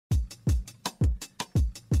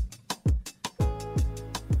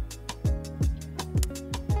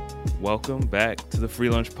Welcome back to the Free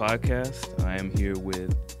Lunch Podcast. I am here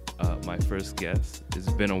with my first guest.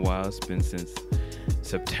 It's been a while. It's been since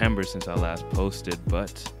September since I last posted,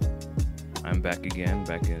 but I'm back again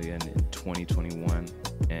in 2021.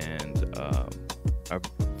 And our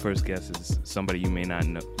first guest is somebody you may not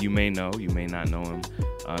know. You may know, you may not know him.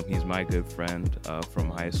 He's my good friend from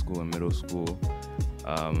high school and middle school.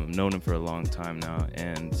 Known him for a long time now,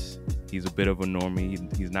 and he's a bit of a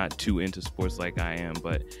normie. He's not too into sports like I am,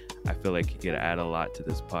 but I feel like he could add a lot to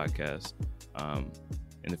this podcast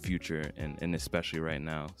in the future, and especially right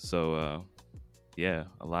now. So, yeah,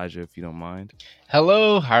 Elijah, if you don't mind.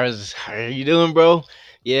 Hello, how are you doing, bro?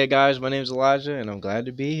 Yeah, guys, my name's Elijah, and I'm glad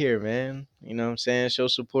to be here, man. You know what I'm saying? Show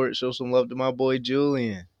support, show some love to my boy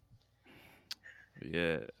Julian.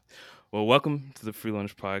 Yeah. Well, welcome to the Free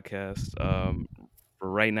Lunch Podcast. For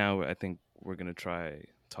right now, I think we're gonna try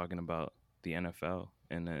talking about the NFL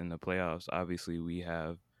and in the playoffs. Obviously,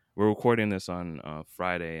 we're recording this on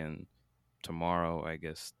Friday, and tomorrow, I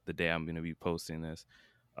guess the day I'm gonna be posting this,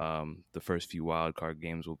 the first few wild card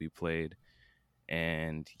games will be played,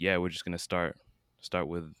 and yeah, we're just gonna start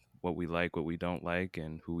with what we like, what we don't like,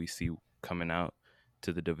 and who we see coming out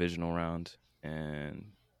to the divisional round,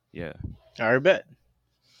 and yeah. All right, bet.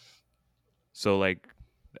 So like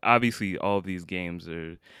obviously all of these games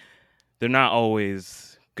they're not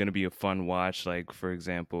always gonna be a fun watch. Like for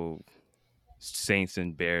example, Saints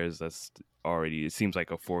and Bears, that's already it seems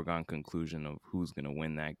like a foregone conclusion of who's gonna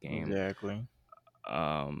win that game. Exactly.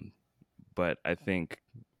 Um, but I think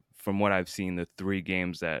from what I've seen, the three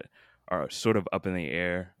games that are sort of up in the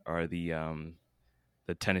air are the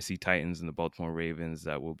Tennessee Titans and the Baltimore Ravens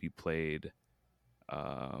that will be played.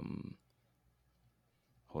 Um,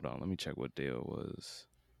 Hold on, let me check what day it was.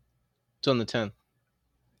 It's on the 10th.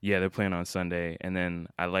 Yeah, they're playing on Sunday, and then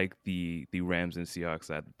I like the Rams and Seahawks.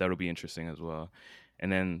 That'll be interesting as well. And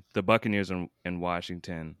then the Buccaneers in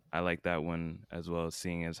Washington, I like that one as well.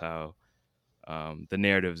 Seeing as how the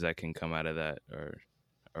narratives that can come out of that are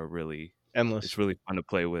really Endless. it's really fun to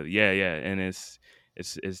play with. Yeah, yeah, and it's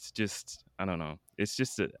just I don't know. It's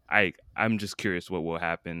just I'm just curious what will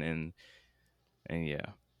happen and yeah.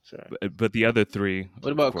 Sorry. But the other three,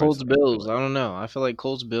 What of about course, Colts I feel Bills? like I don't know. I feel like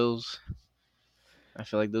Colts Bills. I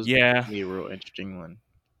feel like those games yeah, will be a real interesting one.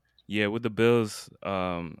 yeah. With the Bills,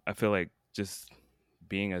 I feel like just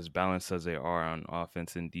being as balanced as they are on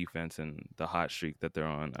offense and defense and the hot streak that they're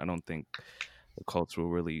on, I don't think the Colts will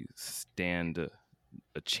really stand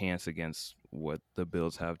a chance against what the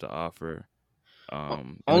Bills have to offer.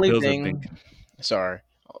 And the Only Bills have been, thing. Sorry,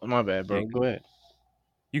 my bad, yeah, bro. Go ahead.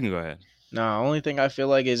 you can go ahead. Nah, only thing I feel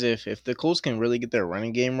like is if the Colts can really get their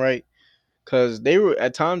running game right. Because they were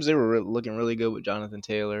at times they were looking really good with Jonathan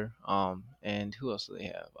Taylor. And who else do they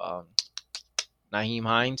have? Naheem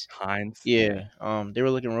Hines. Hines, yeah, Yeah. They were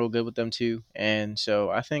looking real good with them too. And so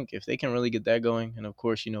I think if they can really get that going, and of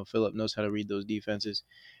course, Philip knows how to read those defenses,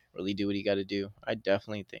 really do what he got to do. I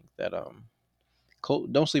definitely think that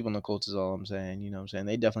don't sleep on the Colts is all I'm saying. You know what I'm saying?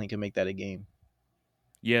 They definitely can make that a game.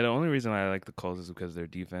 yeah. The only reason I like the Colts is because of their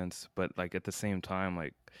defense, but like at the same time,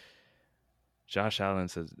 like Josh Allen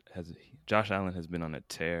has been on a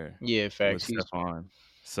tear Yeah, with facts. He's Stephon.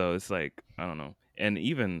 So it's like I don't know. And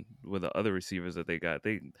even with the other receivers that they got,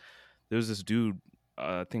 there's this dude.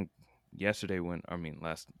 I think yesterday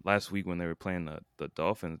last week when they were playing the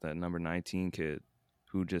Dolphins, that number 19 kid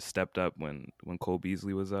who just stepped up when Cole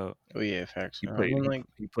Beasley was out. oh yeah, facts. He I played mean, he, like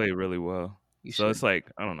he played really well. you So said, it's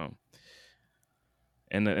like I don't know.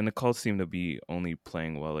 And the Colts seem to be only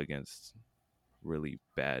playing well against really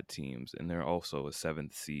bad teams, and they're also a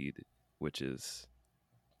seventh seed, which is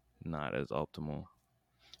not as optimal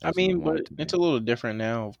I as we mean, want but it to it's be. a little different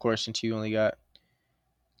now, of course, since you only got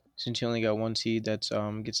one seed that's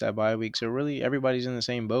gets that bye week. So really, everybody's in the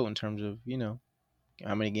same boat in terms of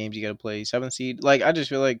how many games you got to play. Seventh seed, like I just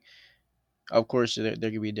feel like, of course, there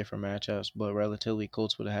could be different matchups, but relatively,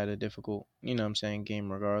 Colts would have had a difficult, what I'm saying,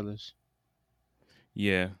 game regardless.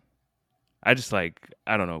 Yeah, I just like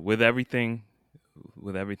I don't know with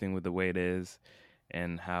the way it is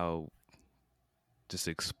and how just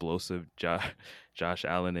explosive Josh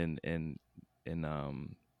Allen and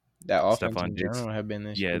That offense Stephon in Diggs. general have been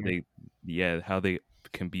this Yeah, year. how they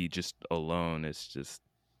can be just alone. It's just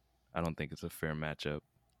I don't think it's a fair matchup.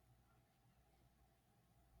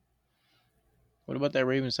 What about that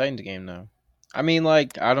Ravens Titans game though? I mean,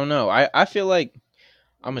 like I don't know. I feel like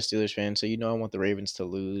I'm a Steelers fan, so I want the Ravens to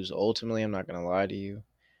lose. Ultimately, I'm not gonna lie to you.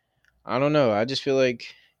 I don't know. I just feel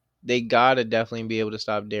like they gotta definitely be able to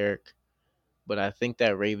stop Derek. But I think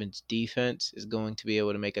that Ravens defense is going to be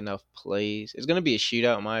able to make enough plays. It's going to be a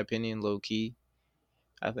shootout, in my opinion, low key.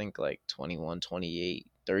 I think like 21, 28,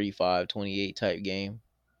 35, 28 type game.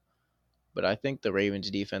 But I think the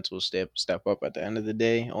Ravens defense will step up at the end of the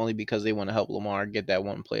day, only because they want to help Lamar get that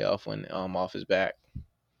one playoff win off his back.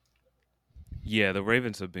 Yeah, the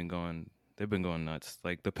Ravens have been going. They've been going nuts.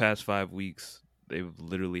 Like the past 5 weeks, they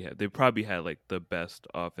probably had like the best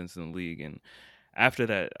offense in the league. And after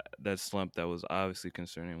that slump that was obviously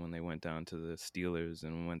concerning when they went down to the Steelers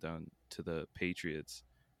and went down to the Patriots,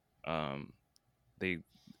 um,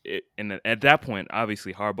 and at that point,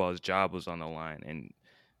 obviously Harbaugh's job was on the line, and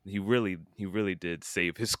he really did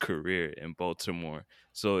save his career in Baltimore.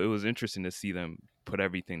 So it was interesting to see them put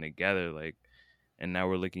everything together. Like, and now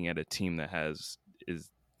we're looking at a team that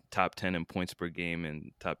is top 10 in points per game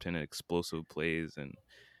and top 10 in explosive plays and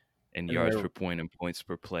And yards per point and points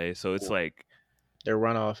per play. So it's like, their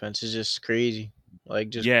run offense is just crazy, like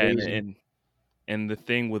just yeah, crazy. and the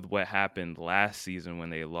thing with what happened last season when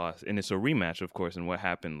they lost, and it's a rematch, of course, and what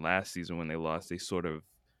happened last season when they lost, they sort of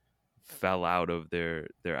fell out of their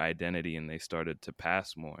identity and they started to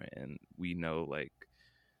pass more. And we know, like,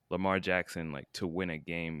 Lamar Jackson, like, to win a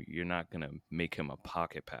game, you're not going to make him a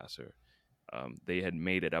pocket passer. They had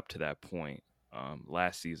made it up to that point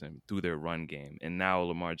last season through their run game, and now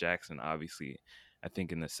Lamar Jackson, obviously, I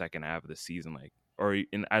think in the second half of the season, like, or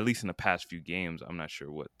in at least in the past few games, I'm not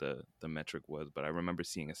sure what the metric was, but I remember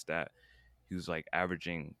seeing a stat. He was like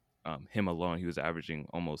averaging him alone. He was averaging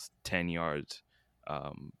almost 10 yards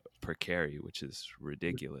per carry, which is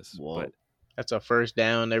ridiculous. Whoa, But that's a first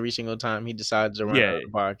down every single time he decides to run out yeah, of the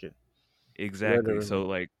pocket. exactly. Literally.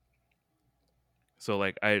 So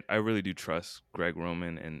like I really do trust Greg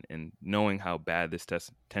Roman and knowing how bad this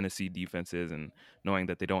Tennessee defense is and knowing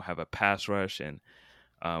that they don't have a pass rush and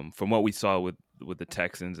from what we saw with the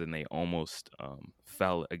Texans and they almost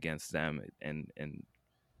fell against them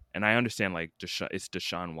and I understand like it's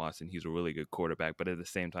Deshaun Watson, he's a really good quarterback, but at the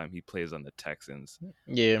same time he plays on the Texans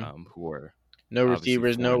Yeah. who are No obviously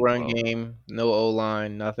receivers, four no and run 12. game, no O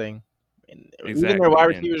line, nothing. And even their Exactly. wide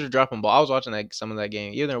And receivers are dropping balls. I was watching some of that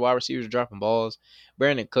game. Even their wide receivers are dropping balls.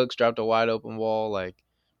 Brandon Cooks dropped a wide open ball. Like,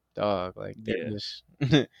 dog, like they're yeah, just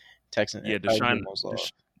Texan yeah, Titans almost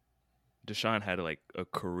lost. Deshaun had like a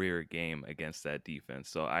career game against that defense.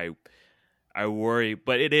 So I worry,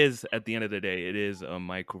 but it is at the end of the day, it is a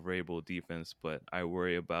Mike Vrabel defense. But I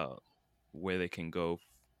worry about where they can go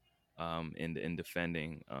in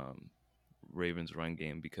defending Ravens run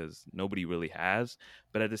game because nobody really has.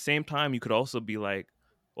 But at the same time, you could also be like,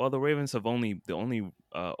 well, the Ravens have the only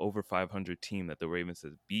over 500 team that the Ravens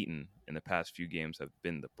have beaten in the past few games have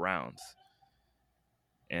been the Browns,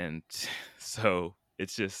 and so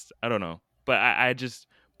it's just I don't know. But I just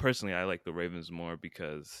personally I like the Ravens more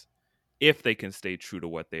because if they can stay true to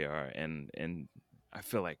what they are and I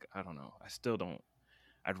feel like I don't know. I still don't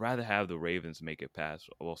I'd rather have the Ravens make it past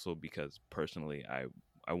also because personally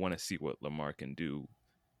I want to see what Lamar can do,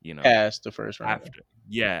 you know, Past the first round.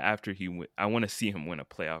 after I want to see him win a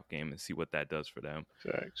playoff game and see what that does for them.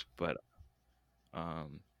 Facts. But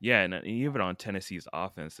yeah, and even on Tennessee's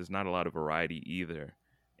offense, there's not a lot of variety either.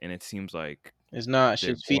 And it seems like It's not.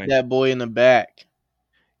 they're Should feed going that boy in the back.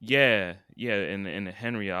 yeah, and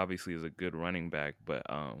Henry obviously is a good running back, but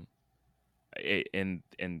and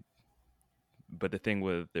but the thing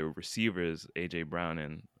with the receivers, AJ Brown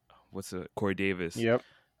and Corey Davis, Yep.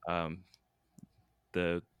 um,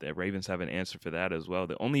 the Ravens have an answer for that as well.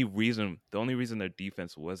 The only reason their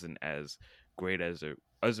defense wasn't as great as it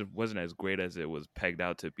wasn't as great as it was pegged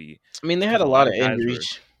out to be I mean, is they had because a a lot lot of of guys were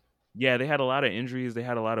injuries. yeah they had a lot of injuries, they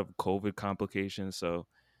had a lot of COVID complications, so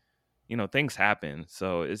things happen.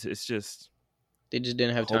 So it's just They just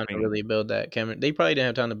didn't have time to hoping. really build that chemistry. They probably didn't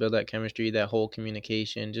have time to build that chemistry, that whole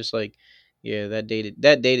communication. Just like, yeah, day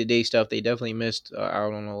to day stuff. They definitely missed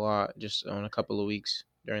out on a lot, just on a couple of weeks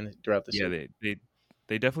throughout the Yeah, season.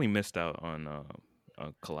 they definitely missed out on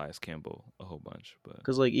Calais Campbell a whole bunch, but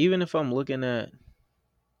Because like even if I'm looking at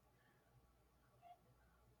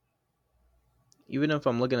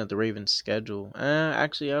the Ravens' schedule,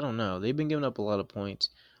 actually I don't know. They've been giving up a lot of points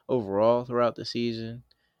overall throughout the season.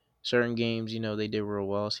 Certain games, they did real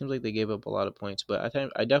well. It seems like they gave up a lot of points, but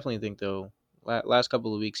I definitely think though, last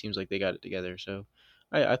couple of weeks seems like they got it together. So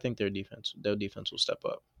I think their defense will step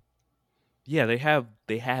up. yeah, they have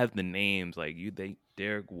the names like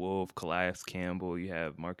Derek Wolf, Calais Campbell, you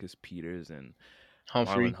have Marcus Peters and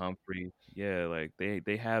Marlon Humphrey, Humphrey. Yeah, like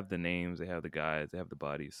they have the names, they have the guys, they have the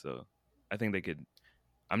bodies. So I think they could.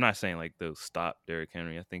 I'm not saying like they'll stop Derrick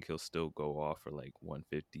Henry. I think he'll still go off for like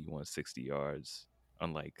 150, 160 yards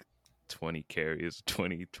on like 20 carries,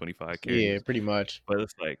 20, 25 yeah, carries. pretty much. But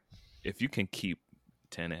it's like if you can keep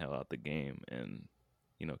Tannehill out the game and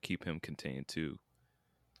keep him contained too,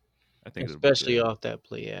 I think it'll be especially good. off that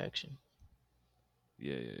play action.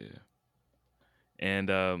 Yeah, yeah, yeah. And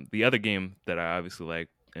the other game that I obviously like,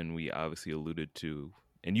 and we obviously alluded to,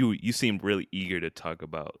 and you seemed really eager to talk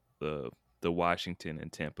about the Washington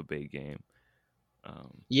and Tampa Bay game.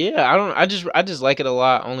 Um, Yeah, I don't. I just like it a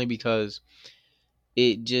lot only because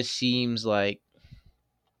it just seems like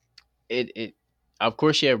it. Of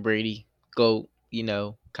course, you have Brady go,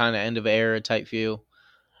 kind of end of era type feel,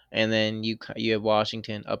 and then you have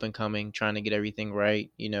Washington up and coming, trying to get everything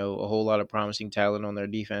right. A whole lot of promising talent on their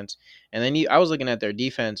defense, and then I was looking at their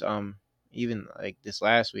defense, even like this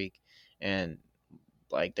last week, and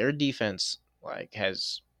like their defense like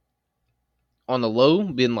has on the low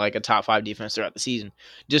been like a top five defense throughout the season,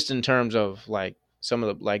 just in terms of like some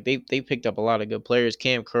of the like they picked up a lot of good players.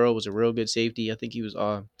 Cam Curl was a real good safety. I think he was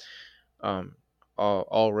um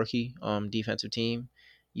all rookie defensive team.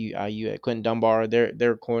 You had Quentin Dunbar.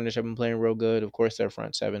 Their corners have been playing real good. Of course, their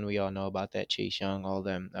front seven, we all know about that. Chase Young, all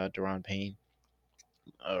them, Deron Payne,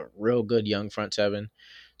 a real good young front seven.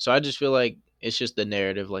 So I just feel like it's just the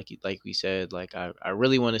narrative, like we said. Like I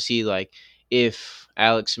really want to see like if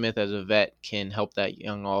Alex Smith as a vet can help that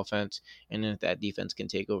young offense, and then if that defense can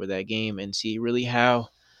take over that game and see really how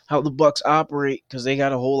the Bucks operate because they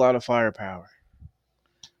got a whole lot of firepower.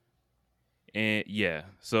 and yeah,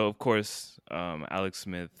 so of course, Alex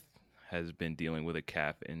Smith has been dealing with a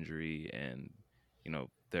calf injury, and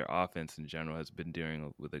their offense in general has been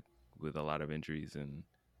dealing with a lot of injuries, and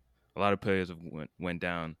a lot of players went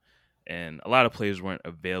down, and a lot of players weren't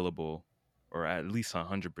available, or at least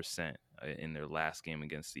 100% in their last game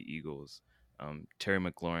against the Eagles. Terry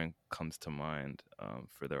McLaurin comes to mind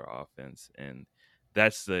for their offense, and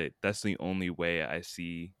that's the only way I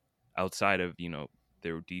see outside of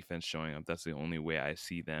their defense showing up. That's the only way I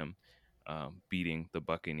see them beating the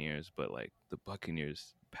Buccaneers. But like the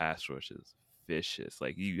Buccaneers pass rush is vicious.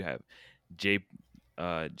 Like you have J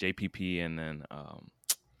JPP and then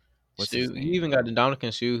what's his Sue, you name? even got the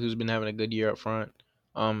Dominican Sue, who's been having a good year up front.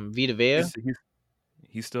 Vita Vea,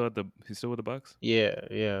 He's still he's still with the Bucks. yeah,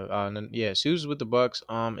 yeah, yeah. Sue's with the Bucks.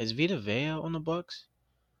 Is Vita Vea on the Bucks?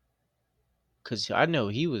 Cause I know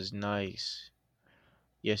he was nice.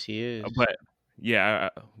 Yes, he is. But yeah,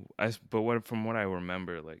 but what from what I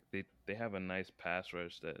remember, like they have a nice pass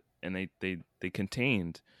rush that, and they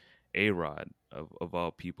contained A Rod of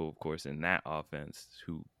all people, of course, in that offense.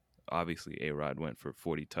 Who obviously A Rod went for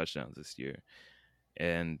 40 touchdowns this year,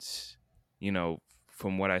 and you know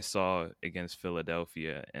from what I saw against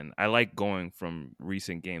Philadelphia, and I like going from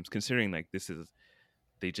recent games, considering like this is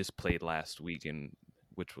they just played last week, and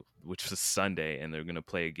which was Sunday, and they're gonna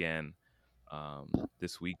play again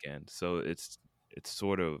this weekend. So it's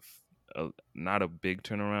sort of not a big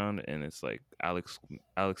turnaround, and it's like Alex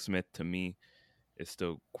Smith to me is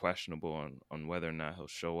still questionable on whether or not he'll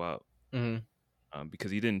show up Hmm.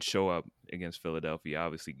 because he didn't show up against Philadelphia. He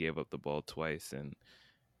obviously gave up the ball twice, and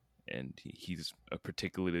he's a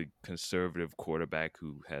particularly conservative quarterback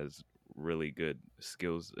who has really good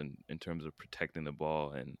skills in terms of protecting the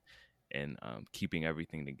ball and keeping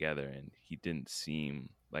everything together. And he didn't seem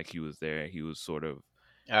like he was there. He was sort of,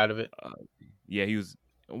 Out of it. uh, yeah, he was.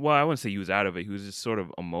 Well, I wouldn't say he was out of it. He was just sort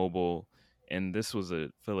of immobile. And this was a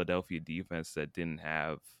Philadelphia defense that didn't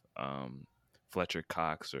have Fletcher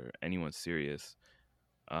Cox or anyone serious.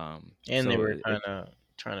 And they So were kind of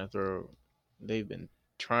trying to throw. They've been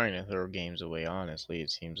trying to throw games away. Honestly,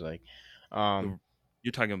 it seems like. Um. the,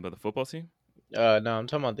 you're talking about the football team? No, I'm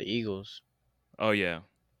talking about the Eagles. Oh yeah,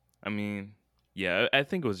 I mean, yeah, I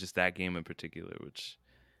think it was just that game in particular, which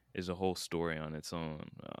is a whole story on its own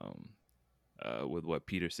with what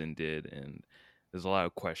Peterson did. And there's a lot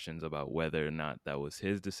of questions about whether or not that was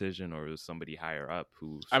his decision or it was somebody higher up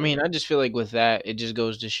who I sort mean, of. I just feel like with that, it just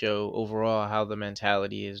goes to show overall how the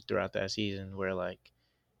mentality is throughout that season. Where like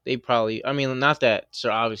they probably, I mean, not that so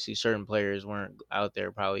obviously certain players weren't out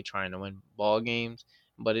there probably trying to win ball games,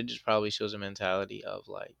 but it just probably shows a mentality of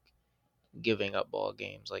like giving up ball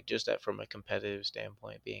games, like just that from a competitive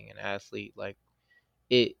standpoint, being an athlete, like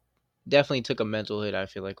it definitely took a mental hit. I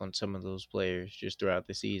feel like on some of those players just throughout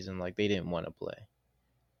the season, like they didn't want to play.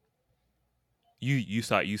 You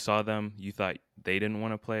saw them, you thought they didn't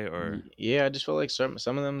want to play, or Yeah, I just felt like some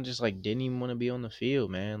of them just like didn't even want to be on the field,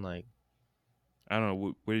 man. Like, I don't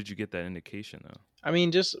know, where did you get that indication though? I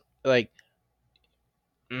mean, just like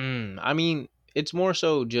I mean, it's more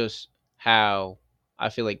so just how I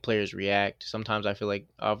feel like players react. Sometimes I feel like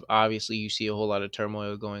obviously you see a whole lot of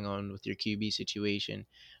turmoil going on with your QB situation.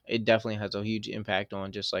 It definitely has a huge impact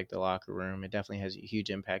on just like the locker room. It definitely has a huge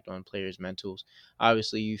impact on players' mentals.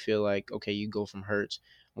 Obviously, you feel like okay, you go from Hurts.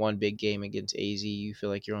 one big game against AZ, you feel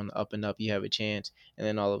like you're on the up and up, you have a chance, and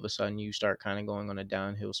then all of a sudden you start kind of going on a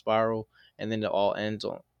downhill spiral, and then it all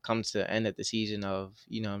comes to the end of the season of,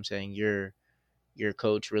 you know what I'm saying, your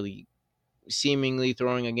coach really seemingly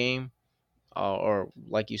throwing a game, or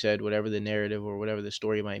like you said, whatever the narrative or whatever the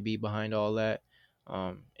story might be behind all that.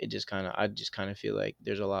 I just kind of feel like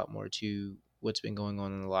there's a lot more to what's been going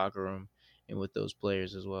on in the locker room and with those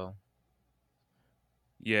players as well.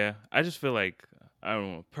 Yeah, I just feel like I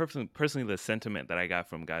don't know. Personally, the sentiment that I got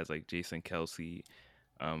from guys like Jason Kelsey,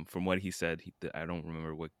 from what he said, I don't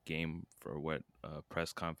remember what game or what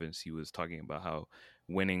press conference he was talking about how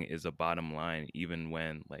winning is a bottom line, even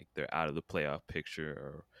when like they're out of the playoff picture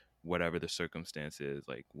or whatever the circumstance is.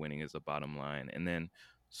 Like winning is a bottom line, and then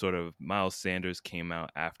sort of Miles Sanders came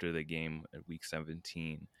out after the game at Week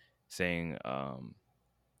 17, saying,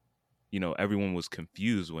 everyone was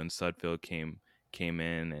confused when Sudfeld came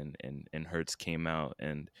in and Hurts came out,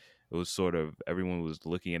 and it was sort of everyone was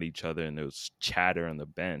looking at each other and there was chatter on the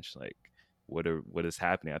bench like what is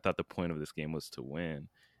happening. I thought the point of this game was to win,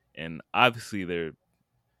 and obviously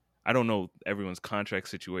I don't know everyone's contract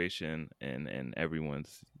situation and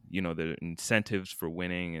everyone's their incentives for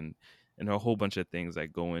winning and a whole bunch of things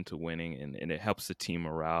that go into winning, and it helps the team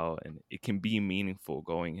morale, and it can be meaningful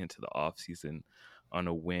going into the off season on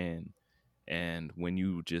a win. And when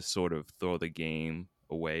you just sort of throw the game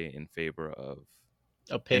away in favor of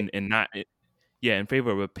A pick. and not yeah, in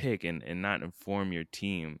favor of a pick and not inform your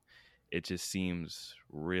team, it just seems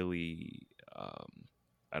really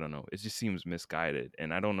I don't know, it just seems misguided.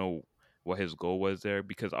 And I don't know what his goal was there,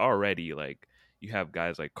 because already like you have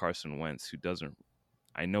guys like Carson Wentz who doesn't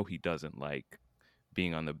I know he doesn't like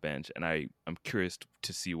being on the bench, and I'm curious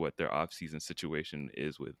to see what their offseason situation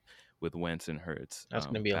is with Wentz and Hurts That's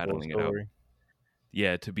gonna be a whole battling it out. story.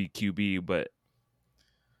 Yeah, to be QB, but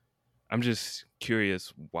I'm just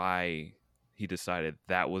curious why he decided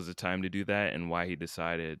that was the time to do that, and why he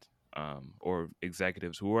decided, or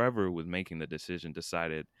executives, whoever was making the decision,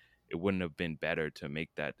 decided it wouldn't have been better to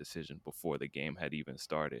make that decision before the game had even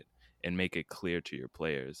started and make it clear to your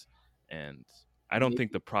players. And I don't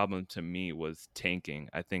think the problem to me was tanking.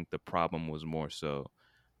 I think the problem was more so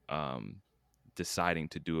um, deciding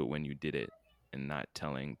to do it when you did it and not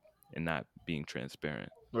telling and not being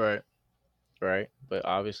transparent. Right. Right. But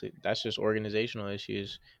obviously, that's just organizational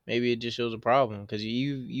issues. Maybe it just shows a problem because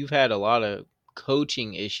you've had a lot of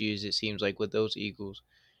coaching issues. It seems like with those Eagles,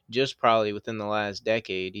 just probably within the last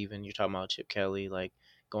decade. Even you're talking about Chip Kelly, like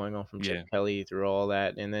going on from Chip Yeah. Kelly through all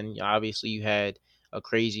that, and then obviously you had a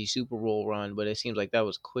crazy Super Bowl run, but it seems like that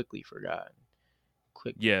was quickly forgotten.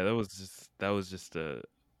 Quickly. Yeah, that was just a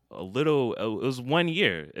little. It was 1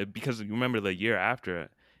 year, because you remember the year after,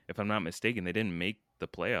 if I'm not mistaken, they didn't make the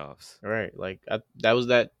playoffs. Right. Like that was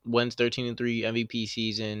that Wentz 13-3 MVP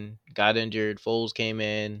season. Got injured. Foles came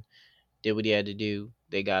in, did what he had to do.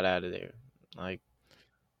 They got out of there. Like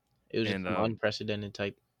it was just And some unprecedented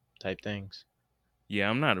type things. yeah,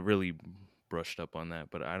 I'm not really brushed up on that,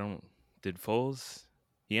 but I don't. Did Foles?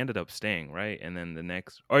 He ended up staying, right? And then the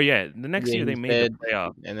next Yeah, year they he made the said,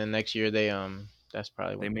 playoff. and then next year that's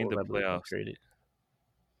probably They when made Foles the I believe got playoffs. traded.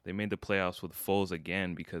 They made the playoffs with Foles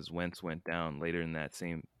again because Wentz went down later in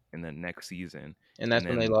the next season, And and that's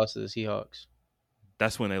when they then lost to the Seahawks.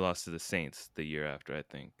 that's when they lost to the Saints the year after, I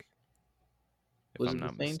think, if Was I'm it the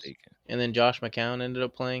not Saints? mistaken. And then Josh McCown ended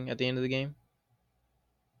up playing at the end of the game.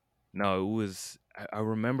 No, it was. I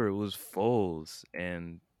remember it was Foles,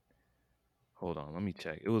 and hold on, let me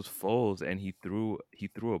check. It was Foles, and he threw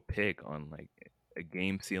a pick on like a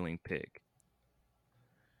game sealing pick.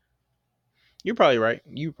 You're probably right.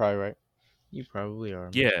 You're probably right. You probably are.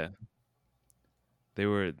 Yeah, they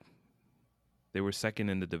were second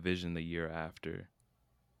in the division the year after,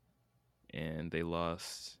 and they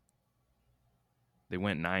lost. They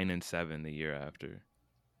went 9-7 the year after,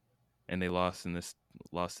 and they lost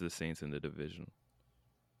to the Saints in the division,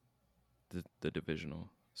 the divisional.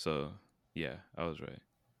 So yeah, I was right.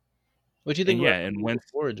 What you And think about yeah, some of and these Wentz.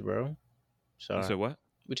 awards, bro? You Sorry. said what?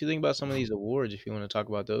 What you think about some of these awards? If you want to talk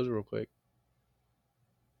about those real quick.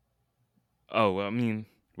 Oh, well, I mean,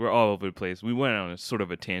 we're all over the place. We went on a sort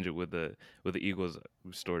of a tangent with the Eagles.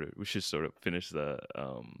 We should sort of finish the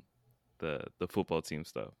football team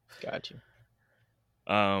stuff. Got you.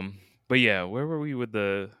 But yeah, where were we with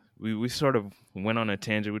we sort of went on a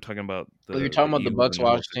tangent. We're talking about We were the talking about the Eagles, Bucks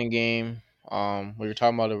and then Washington game. We were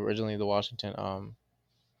talking about originally the Washington.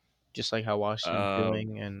 Just like how Washington's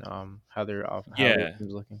doing and how their yeah,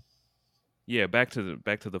 team's looking. yeah, back to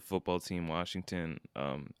the football team, Washington.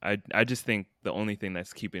 I just think the only thing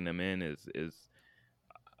that's keeping them in is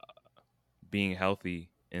being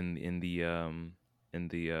healthy in the in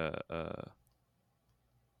the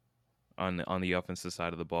on the offensive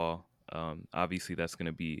side of the ball. Obviously, that's going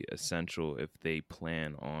to be essential if they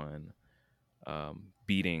plan on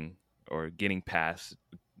beating or getting past,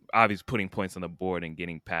 obviously putting points on the board and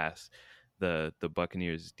getting past the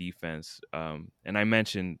Buccaneers defense. And I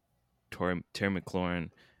mentioned Terry McLaurin.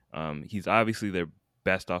 He's obviously their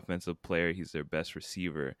best offensive player. He's their best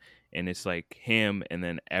receiver, and it's like him and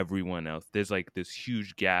then everyone else. There's like this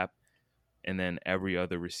huge gap, and then every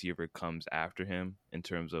other receiver comes after him in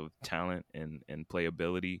terms of talent and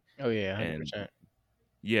playability. Oh yeah, And 100%.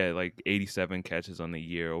 yeah, like 87 catches on the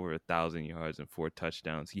year, over 1,000 yards and 4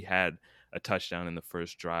 touchdowns. He had a touchdown in the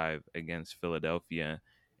first drive against Philadelphia,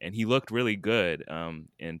 and he looked really good.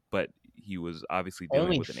 But he was obviously dealing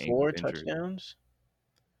Only with an ankle four injury. touchdowns.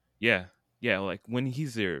 Yeah, yeah, like when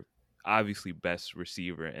he's their obviously best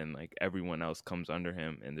receiver, and like everyone else comes under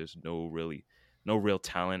him, and there's no real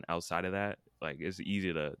talent outside of that. Like it's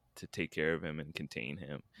easy to take care of him and contain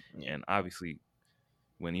him, Yeah, and obviously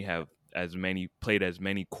when you have as many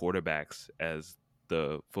quarterbacks as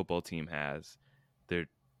the football team has, they're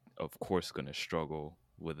of course going to struggle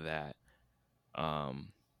with that.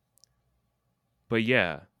 Um, but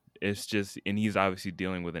yeah, it's just, and he's obviously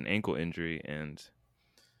dealing with an ankle injury, and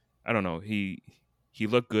I don't know. He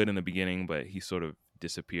looked good in the beginning, but he sort of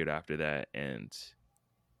disappeared after that, and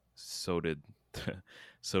so did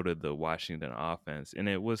so did the Washington offense. And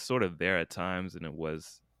it was sort of there at times, and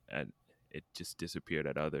at it just disappeared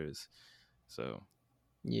at others. So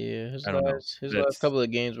yeah. I don't know. His last That's couple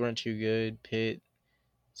of games weren't too good. Pitt,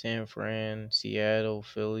 San Fran, Seattle,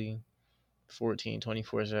 Philly, 14,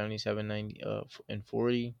 24, 77, 90, and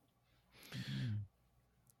 40.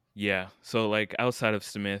 Yeah. So like outside of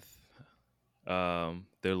Smith,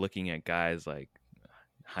 they're looking at guys like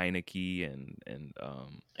Heineke and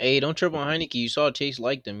Hey, don't trip what's on Heineke. You saw Chase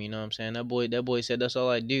liked him. You know what I'm saying? That boy said that's all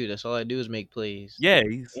I do. That's all I do is make plays. yeah,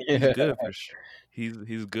 he's good for sure.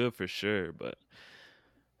 He's good for sure, but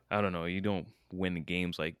I don't know. You don't win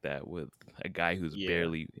games like that with a guy who's Yeah,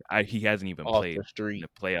 he hasn't even off played the in street a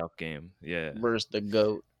playoff game. Yeah. versus the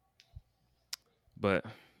goat. But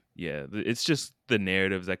yeah, it's just the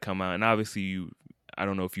narratives that come out, and obviously I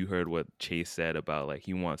don't know if you heard what Chase said about like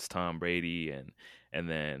he wants Tom Brady, and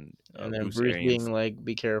then And then Bruce Bruce Arians. being like,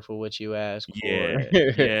 "Be careful what you ask for." Yeah,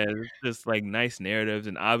 yeah, it's just like nice narratives,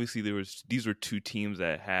 and obviously these were two teams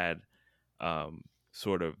that had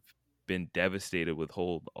sort of been devastated with a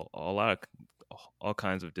lot of all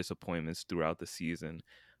kinds of disappointments throughout the season.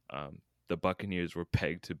 Um, the Buccaneers were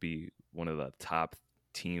pegged to be one of the top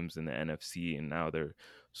teams in the NFC, and now they're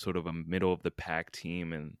sort of a middle of the pack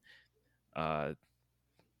team, and uh,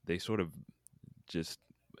 they sort of just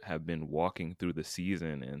have been walking through the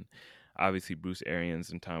season. And obviously, Bruce Arians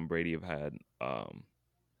and Tom Brady have had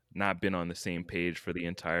not been on the same page for the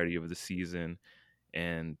entirety of the season,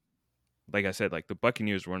 and like I said, like the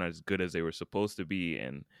Buccaneers weren't as good as they were supposed to be,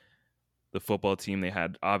 and the football team they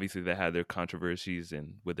had their controversies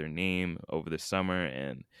and with their name over the summer,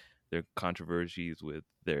 and their controversies with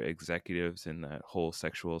their executives and that whole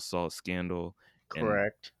sexual assault scandal, and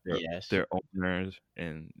Correct. their Yes. their owners,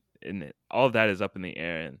 all of that is up in the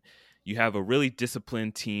air. And you have a really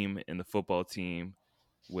disciplined team in the football team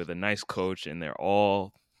with a nice coach, and they're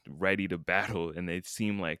all ready to battle, and they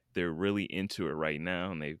seem like they're really into it right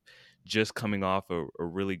now, and they've just coming off a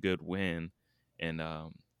really good win, and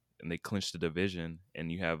they clinched the division.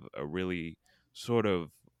 And you have a really sort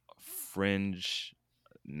of fringe,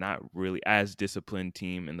 not really as disciplined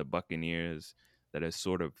team in the Buccaneers that has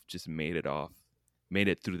sort of just made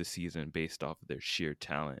it through the season based off of their sheer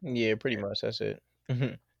talent. Yeah, pretty much. That's it.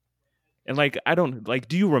 And like, I don't like.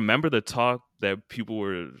 Do you remember the talk that people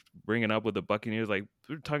were bringing up with the Buccaneers? Like,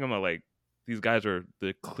 we were talking about like these guys are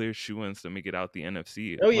the clear shoo-ins to make it out the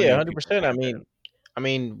NFC. Oh yeah, Plenty of hundred people percent. had them. I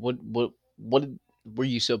mean, what were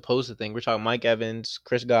you supposed to think? We're talking Mike Evans,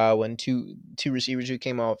 Chris Godwin, two receivers who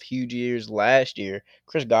came off huge years last year.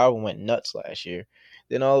 Chris Godwin went nuts last year.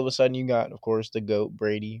 Then all of a sudden, you got, of course, the goat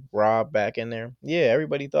Brady, Rob back in there. Yeah,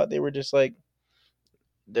 everybody thought they wut just like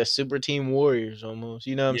the super team warriors almost.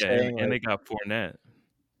 You know what I'm Yeah, saying? and Like, they got Fournette.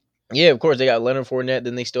 yeah, of course they got Leonard Fournette.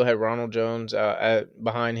 Then they still had Ronald Jones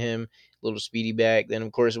behind him, little speedy back. Then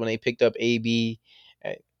of course when they picked up AB,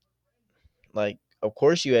 like, of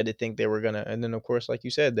course you had to think they were gonna, and then of course, like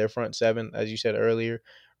you said, their front seven, as you said earlier,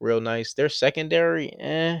 real nice. Their secondary,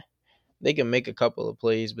 they can make a couple of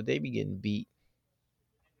plays, but they be getting beat.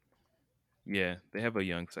 Yeah, they have a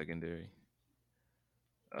young secondary.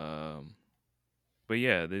 Um, but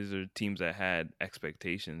yeah, these are teams that had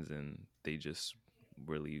expectations, and they just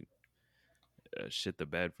really shit the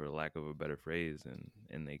bed, for lack of a better phrase,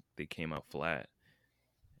 and they came out flat.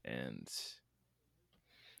 and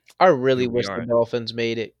I here really we wish the are. Dolphins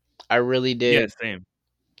made it. I really Yeah, did.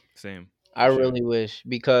 same I for sure. really wish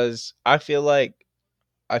because I feel like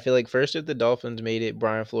first if the Dolphins made it,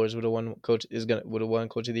 Brian Flores would have won Coach of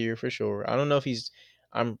the Year for sure. I don't know if he's.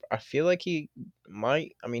 I feel like he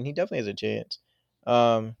might. I mean, he definitely has a chance.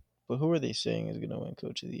 But who are they saying is gonna win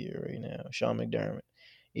Coach of the Year right now? Sean McDermott.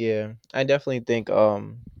 Yeah, I definitely think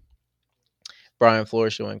Brian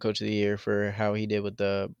Flores should win Coach of the Year for how he did with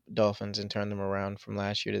the Dolphins and turned them around from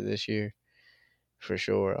last year to this year for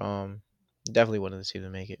sure. Definitely wanted to see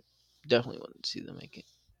them make it. Definitely wanted to see them make it.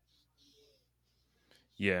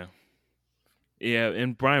 Yeah, yeah,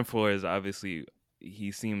 and Brian Flores obviously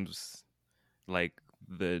he seems like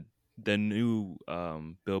the the new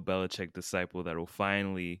Bill Belichick disciple that will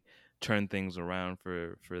finally turn things around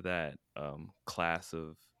for that class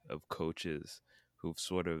of coaches who've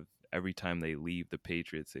sort of every time they leave the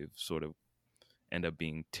Patriots they've sort of end up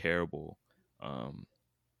being terrible um,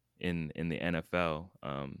 in the NFL.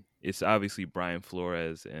 It's obviously Brian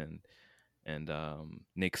Flores and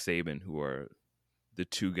Nick Saban who are the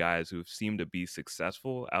two guys who seem to be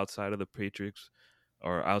successful outside of the Patriots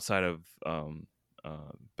or outside of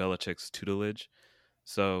Belichick's tutelage.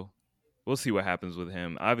 So we'll see what happens with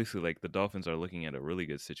him. Obviously, like the Dolphins are looking at a really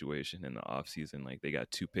good situation in the offseason. Like they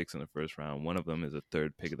got two picks in the first round. One of them is a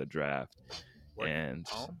third pick of the draft. And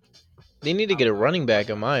They need to get a running back,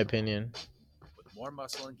 in my opinion.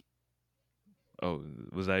 oh,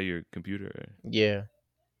 was that your computer? Yeah.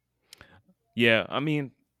 Yeah, I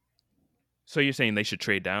mean, so you're saying they should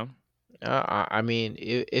trade down? I mean,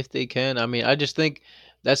 if they can, I mean, I just think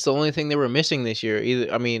that's the only thing they were missing this year.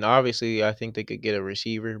 Either, I mean, obviously, I think they could get a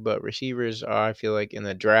receiver, but receivers, I feel like in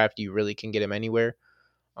the draft, you really can get them anywhere.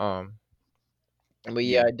 Um, but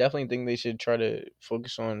yeah, Yeah. I definitely think they should try to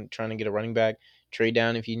focus on trying to get a running back, trade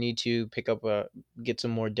down if you need to, get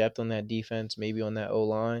some more depth on that defense, maybe on that O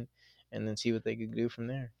line, and then see what they could do from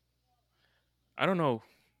there. I don't know.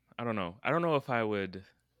 I don't know. I don't know if I would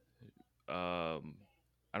um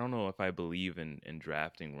I don't know if I believe in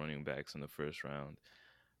drafting running backs in the first round.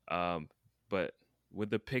 Um, but with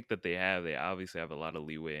the pick that they obviously have a lot of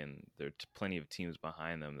leeway, and there are plenty of teams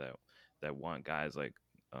behind them that want guys like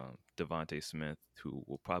Devontae Smith, who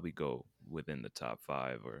will probably go within the top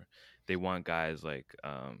five, or they want guys like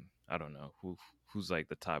I don't know who's like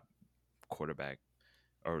the top quarterback,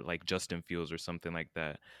 or like Justin Fields or something like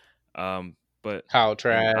that. But Kyle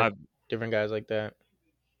and Trask, different guys like that.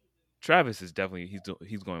 Travis is definitely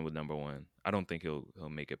he's going with number one. I don't think he'll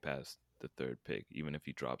make it past the third pick, even if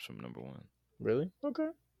he drops from number one. Really?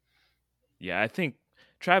 Okay. Yeah, I think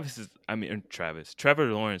Travis is. I mean, Trevor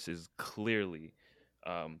Lawrence is clearly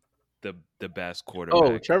um, the best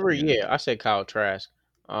Oh, quarterback Trevor, in the yeah, NFL. I said Kyle Trask.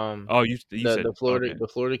 You The said okay. The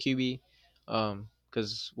Florida QB,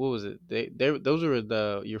 because what was it? They those were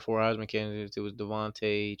the your four Heisman candidates. It was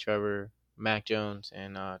Devontae, Trevor, Mac Jones,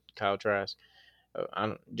 and Kyle Trask.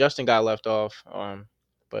 Justin got left off.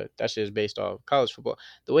 But that's just based off college football.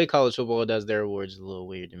 The way college football does their awards is a little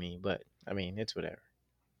weird to me, but I mean it's whatever.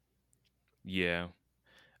 Yeah,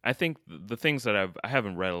 I think the things that I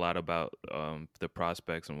haven't read a lot about the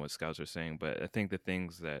prospects and what scouts are saying, but I think the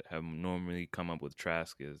things that have normally come up with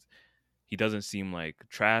Trask is he doesn't seem like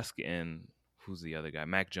Trask and who's the other guy,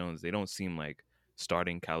 Mac Jones. They don't seem like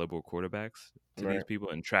starting caliber quarterbacks to these Right. people,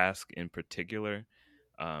 and Trask in particular,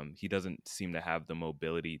 he doesn't seem to have the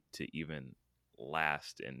mobility to even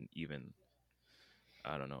last and even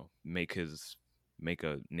I don't know make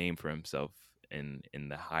a name for himself in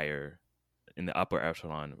the higher in the upper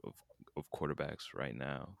echelon of quarterbacks right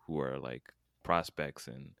now who are like prospects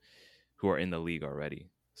and who are in the league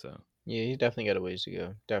already. So Yeah, he's definitely got a ways to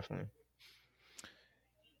go. Definitely.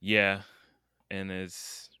 yeah, and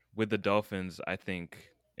it's with the Dolphins. I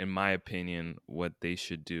think, in my opinion, what they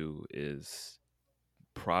should do is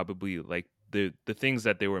probably like the things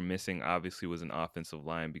that they were missing. Obviously, was an offensive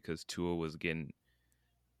line because Tua was getting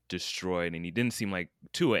destroyed, and he didn't seem like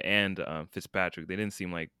Tua and Fitzpatrick. They didn't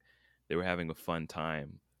seem like they were having a fun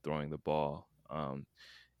time throwing the ball.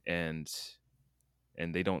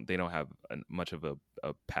 And they don't have much of a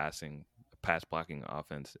pass blocking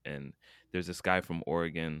offense. And there's this guy from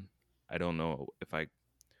Oregon. I don't know if I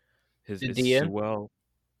his The it's DN, Sewell.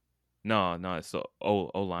 No, it's the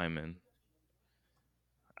O lineman.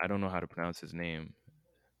 I don't know how to pronounce his name.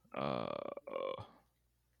 Uh,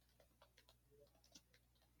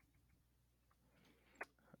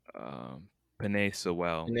 um, Panay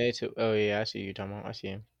Sewell. Oh yeah, I see who you're talking about. I see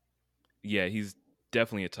him. Yeah, he's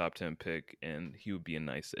definitely a top 10 pick, and he would be a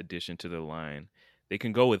nice addition to the line. They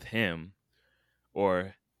can go with him,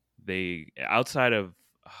 or they outside of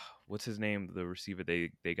what's his name? The receiver they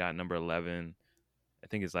got number 11. I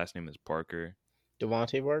think his last name is Parker.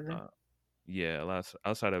 Devontae Parker. Uh, yeah,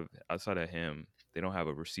 outside of him, they don't have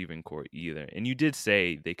a receiving core either. And you did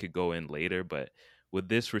say they could go in later, but with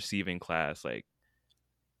this receiving class, like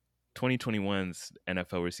 2021's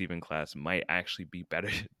NFL receiving class might actually be better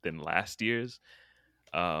than last year's.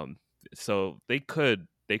 Um, so they could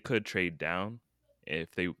trade down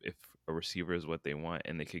if a receiver is what they want,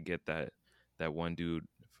 and they could get that one dude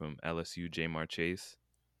from LSU, Jamar Chase.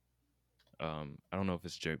 I don't know if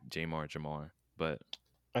it's Jamar or Jamar, but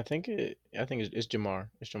I think it's Jamar.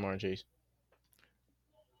 It's Jamar Chase.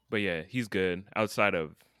 yeah, he's good outside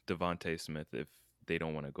of Devontae Smith. If they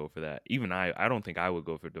don't want to go for that, even I don't think I would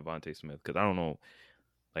go for Devontae Smith because I don't know,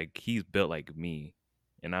 like he's built like me,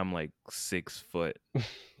 and I'm like 6 foot,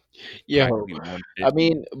 Yo, practically one I fifty.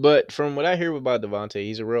 mean, but from what I hear about Devontae,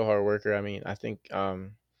 he's a real hard worker. I mean, I think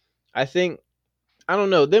I don't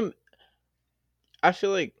know them. I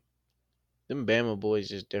feel like them Bama boys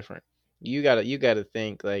just different. You gotta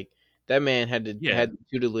think like that man Yeah, had the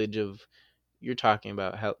tutelage of you're talking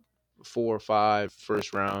about how 4 or 5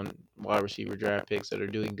 first round wide receiver draft picks that are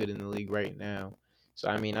doing good in the league right now. So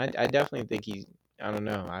I mean, I definitely think he's I don't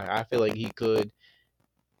know. I feel like he could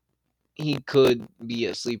be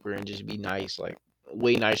a sleeper and just be nice, like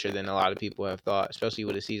way nicer than a lot of people have thought, especially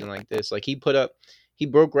with a season like this. Like he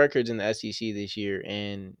broke records in the SEC this year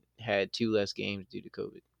and had 2 less games due to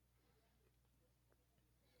COVID.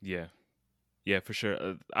 yeah, yeah, for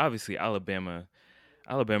sure. Obviously, Alabama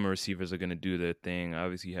receivers are going to do their thing.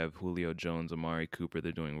 Obviously, you have Julio Jones, Amari Cooper.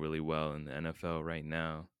 They're doing really well in the NFL right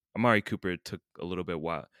now. Amari Cooper took a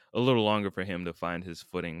little longer for him to find his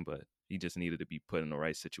footing, but he just needed to be put in the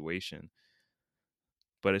right situation.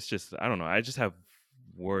 But it's just I don't know. I just have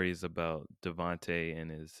worries about Devontae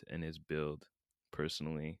and his build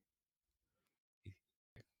personally.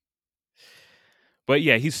 But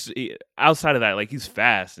yeah, outside of that, like he's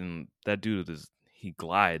fast and that dude he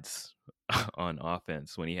glides on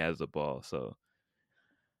offense when he has the ball. So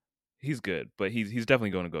he's good, but he's definitely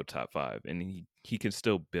going to go top 5, and he can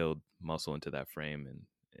still build muscle into that frame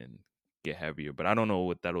and get heavier. But I don't know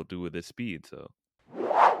what that'll do with his speed. So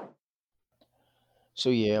So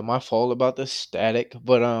yeah, my fault about the static,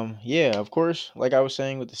 but yeah, of course, like I was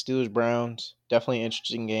saying with the Steelers Browns, definitely an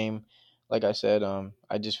interesting game. Like I said,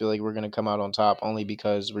 I just feel like we're gonna come out on top only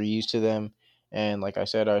because we're used to them, and like I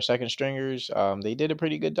said, our second stringers, they did a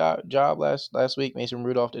pretty good job last week. Mason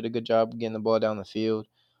Rudolph did a good job getting the ball down the field.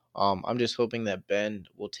 I'm just hoping that Ben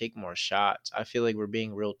will take more shots. I feel like we're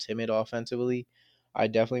being real timid offensively. I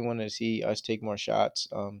definitely want to see us take more shots.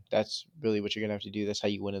 That's really what you're gonna have to do. That's how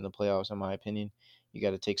you win in the playoffs, in my opinion. You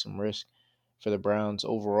got to take some risk for the Browns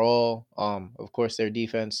overall. Of course, their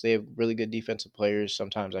defense, they have really good defensive players.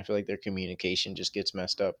 Sometimes I feel like their communication just gets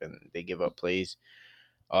messed up and they give up plays.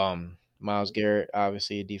 Miles Garrett,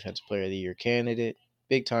 obviously a defensive player of the year candidate,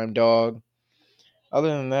 big time dog. Other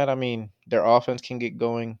than that, I mean, their offense can get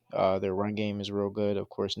going. Their run game is real good. Of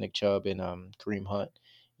course, Nick Chubb and Kareem Hunt.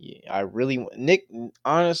 Yeah, Nick.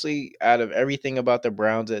 Honestly, out of everything about the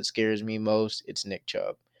Browns that scares me most, it's Nick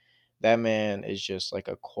Chubb. That man is just like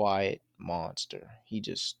a quiet monster. He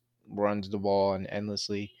just runs the ball and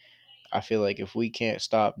endlessly. I feel like if we can't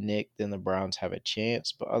stop Nick, then the Browns have a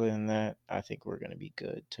chance. But other than that, I think we're gonna be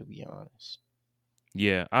good, to be honest.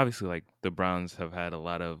 yeah, obviously, like the Browns have had a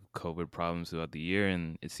lot of COVID problems throughout the year,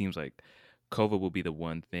 and it seems like COVID will be the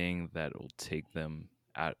one thing that will take them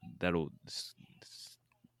out. That'll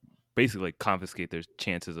basically like confiscate their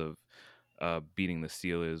chances of beating the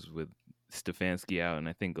Steelers with Stefanski out, and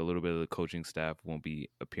I think a little bit of the coaching staff won't be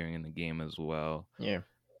appearing in the game as well Yeah,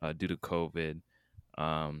 due to COVID.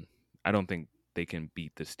 Um, I don't think they can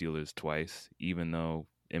beat the Steelers twice, even though,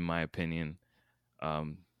 in my opinion,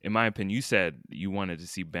 you said you wanted to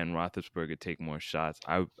see Ben Roethlisberger take more shots.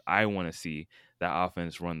 I want to see that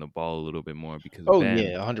offense run the ball a little bit more because oh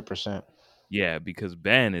yeah, 100%. Because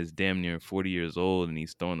Ben is damn near 40 years old and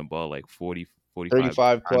he's throwing the ball like 40, 45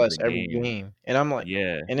 35 times plus a every game. game. And I'm like,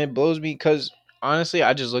 Yeah, and it blows me because honestly,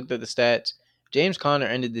 I just looked at the stats. James Conner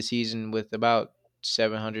ended the season with about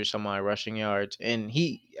 700 some odd rushing yards, and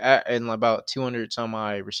and about 200 some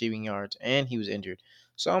odd receiving yards, and he was injured.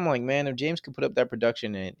 So I'm like, man, if James could put up that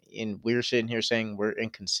production, and we're sitting here saying we're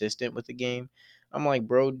inconsistent with the game, I'm like,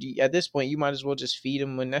 bro, at this point, you might as well just feed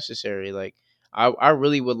him when necessary. Like, I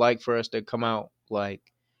really would like for us to come out like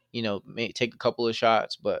take a couple of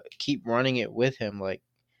shots, but keep running it with him. Like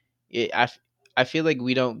I feel like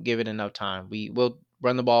we don't give it enough time. We will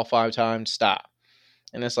run the ball 5 times, stop,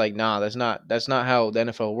 and it's like, nah, that's not how the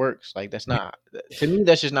NFL works. Like that's not to me.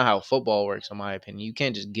 That's just not how football works, in my opinion. You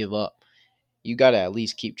can't just give up. you got to at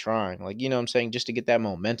least keep trying. Like, you know what I'm saying? Just to get that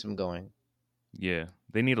momentum going. Yeah,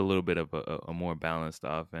 they need a little bit of a more balanced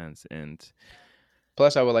offense, and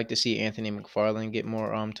Plus, I would like to see Anthony McFarland get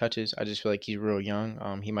more touches. I just feel like he's real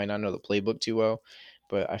young. He might not know the playbook too well,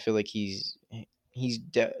 but I feel like he's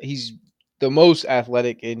the most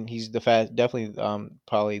athletic and he's the fast, definitely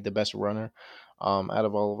probably the best runner out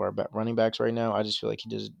of all of our running backs right now. I just feel like he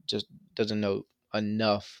just doesn't know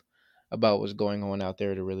enough about what's going on out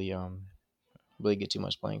there to really get too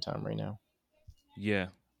much playing time right now. yeah.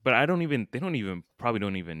 But I don't even they don't even probably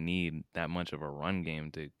don't even need that much of a run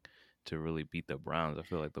game to really beat the Browns. I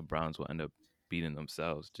feel like the Browns will end up beating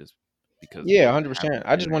themselves just because Yeah, they have 100%. the advantage.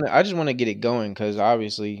 I just want to get it going because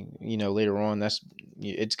obviously, you know, later on,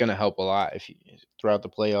 it's gonna help a lot if you, throughout the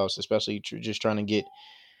playoffs, especially just trying to get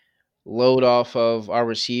load off of our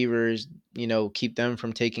receivers. You know, keep them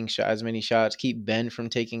from taking as many shots, keep Ben from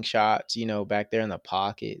taking shots. You know, back there in the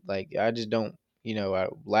pocket. Like I just don't. You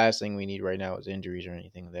know, last thing we need right now is injuries or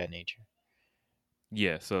anything of that nature.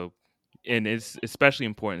 Yeah, so and it's especially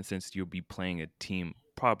important since you'll be playing a team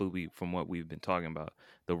probably from what we've been talking about,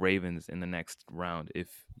 the Ravens in the next round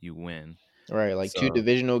if you win. Right, like So two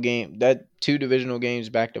divisional games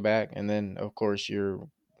back to back, and then of course you're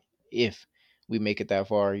if we make it that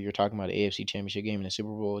far, you're talking about an AFC Championship game and a Super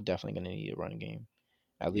Bowl. Definitely going to need a running game,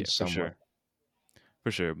 at yeah, least for somewhat. sure.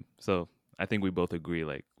 For sure. So I think we both agree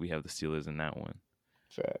like we have the Steelers in that one.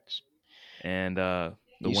 Facts. And the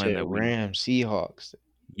You one said that we Rams, Seahawks.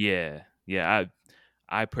 yeah,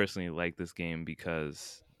 I personally like this game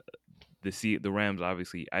because the Rams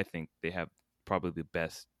obviously I think they have probably the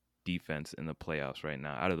best defense in the playoffs right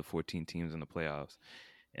now out of the 14 teams in the playoffs.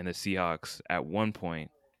 And the Seahawks at one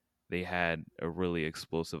point they had a really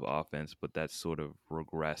explosive offense, but that's sort of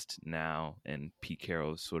regressed now and Pete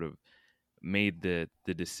Carroll sort of made the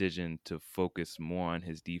decision to focus more on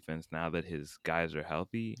his defense now that his guys are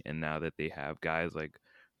healthy and now that they have guys like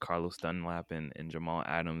Carlos Dunlap and Jamal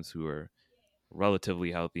Adams who are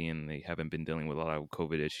relatively healthy and they haven't been dealing with a lot of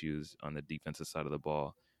COVID issues on the defensive side of the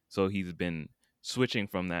ball. So he's been switching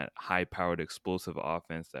from that high powered explosive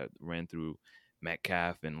offense that ran through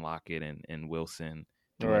Metcalf and Lockett and Wilson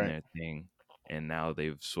doing Right. their thing. And now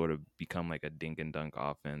they've sort of become like a dink and dunk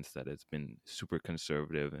offense that has been super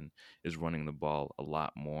conservative and is running the ball a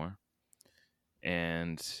lot more.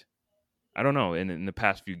 And I don't know. In the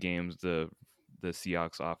past few games, the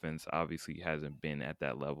Seahawks offense obviously hasn't been at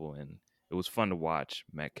that level, and it was fun to watch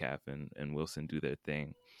Metcalf and Wilson do their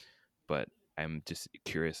thing. But I'm just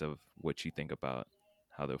curious of what you think about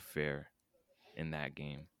how they'll fare in that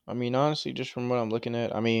game. I mean, honestly, just from what I'm looking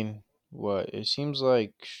at, I mean, what it seems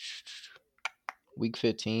like week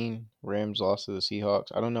 15, Rams lost to the Seahawks.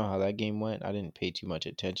 I don't know how that game went. I didn't pay too much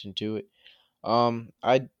attention to it. Um,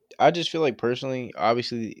 I I just feel like personally,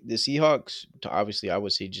 obviously the Seahawks. Obviously, I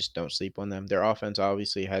would say just don't sleep on them. Their offense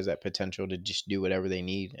obviously has that potential to just do whatever they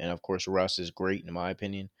need, and of course, Russ is great in my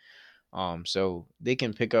opinion. So they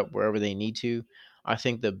can pick up wherever they need to. I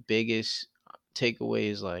think the biggest takeaway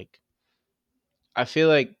is like I feel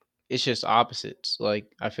like it's just opposites.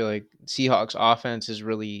 Like I feel like Seahawks offense is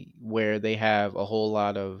really where they have a whole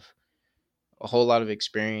lot of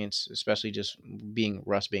experience, especially just being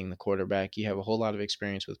Russ being the quarterback. You have a whole lot of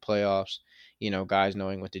experience with playoffs, you know, guys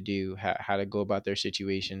knowing what to do, how to go about their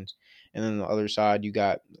situations. And then the other side, you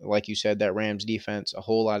got, like you said, that Rams defense, a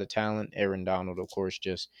whole lot of talent. Aaron Donald, of course,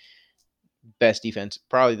 just best defense,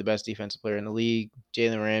 probably the best defensive player in the league.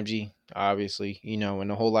 Jalen Ramsey, obviously, you know,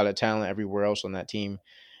 and a whole lot of talent everywhere else on that team.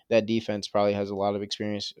 That defense probably has a lot of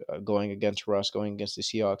experience going against Russ, going against the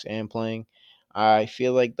Seahawks, and playing. I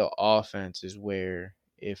feel like the offense is where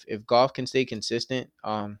if Goff can stay consistent,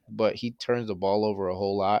 but he turns the ball over a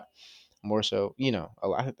whole lot more so, you know,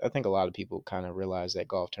 I think a lot of people kind of realize that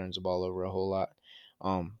Goff turns the ball over a whole lot.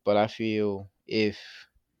 But I feel if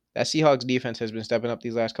that Seahawks defense has been stepping up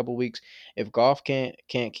these last couple weeks, if Goff can't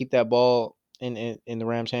keep that ball in the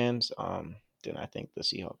Rams' hands, then I think the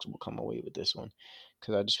Seahawks will come away with this one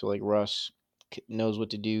because I just feel like Russ knows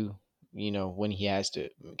what to do. You know, when he has to,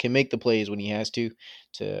 can make the plays when he has to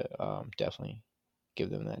definitely give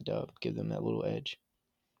them that dub, give them that little edge.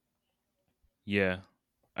 Yeah,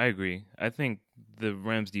 I agree. I think the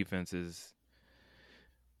Rams defense is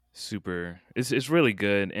super. It's really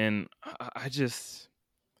good, and I just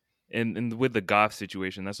and with the Goff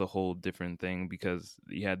situation, that's a whole different thing because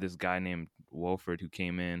you had this guy named Wolford who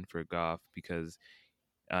came in for Goff because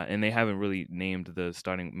and they haven't really named the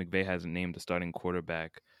starting. McVay hasn't named the starting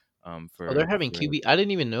quarterback. Oh, they're having For QB. I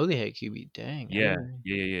didn't even know they had QB. Dang, I yeah, didn't.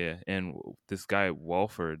 yeah. And this guy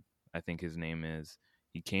Walford, I think his name is.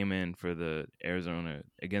 He came in for the Arizona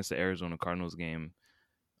against the Arizona Cardinals game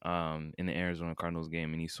in the Arizona Cardinals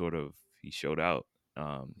game, and he showed out.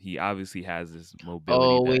 He obviously has this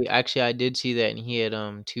mobility Oh that wait, actually I did see that, and he had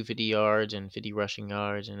 250 yards and 50 rushing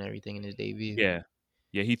yards and everything in his debut. yeah.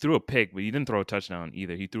 Yeah, he threw a pick, but he didn't throw a touchdown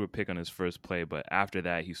either. He threw a pick on his first play, but after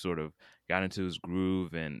that, he sort of got into his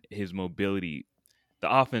groove and his mobility.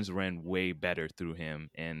 The offense ran way better through him,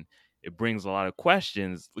 and it brings a lot of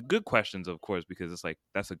questions, good questions, of course, because it's like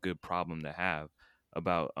that's a good problem to have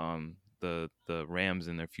about the Rams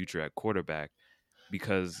and their future at quarterback,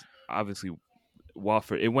 because obviously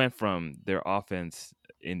Wofford, it went from their offense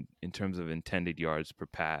in terms of intended yards per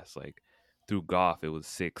pass, like through Goff it was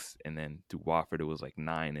 6, and then through Wofford it was like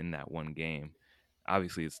 9 in that one game.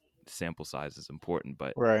 Obviously, it's sample size is important,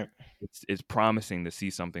 but Right. it's promising to see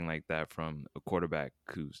something like that from a quarterback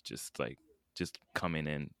who's just coming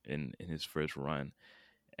in his first run.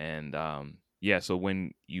 And yeah, so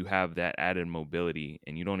when you have that added mobility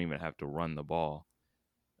and you don't even have to run the ball,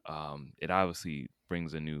 it obviously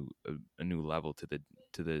brings a new level to the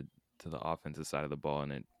to the offensive side of the ball,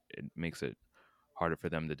 and it makes it harder for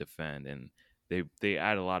them to defend. And they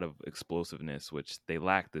add a lot of explosiveness, which they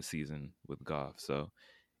lacked this season with Goff. So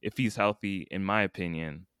if he's healthy, in my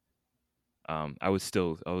opinion, I would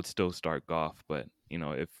still start Goff. But you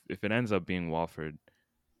know, if it ends up being Walford,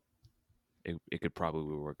 it could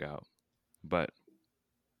probably work out. But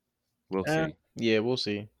we'll see. Yeah, we'll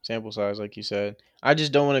see. Sample size, like you said. I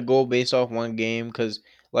just don't want to go based off one game because,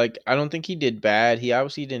 like, I don't think he did bad. He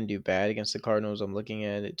obviously didn't do bad against the Cardinals. I'm looking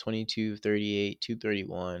at it 22, 38,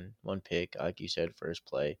 231, one pick, like you said, first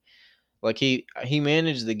play. Like, he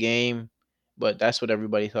managed the game, but that's what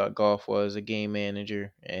everybody thought Golf was, a game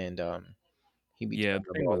manager, and he be Yeah, turning the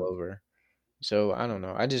the thing ball with over. So I don't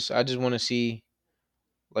know. I just want to see,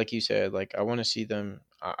 like you said, like I want to see them.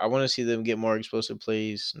 I want to see them get more explosive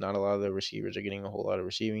plays. Not a lot of the receivers are getting a whole lot of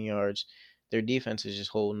receiving yards. Their defense is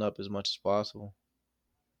just holding up as much as possible.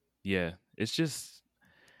 yeah, it's just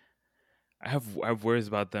I have worries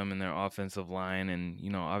about them and their offensive line, and you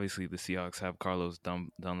know, obviously the Seahawks have Carlos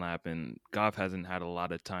Dunlap, and Goff hasn't had a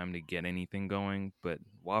lot of time to get anything going. But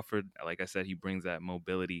Wofford, like I said, he brings that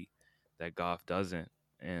mobility that Goff doesn't,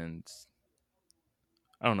 and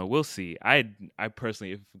I don't know. We'll see. I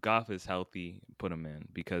personally, if Goff is healthy, put him in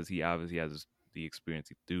because he obviously has the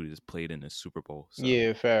experience. Dude has played in the Super Bowl, so.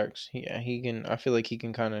 Yeah, facts. He can. I feel like he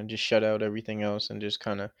can kind of just shut out everything else and just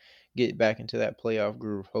kind of get back into that playoff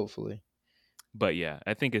groove. Hopefully. But yeah,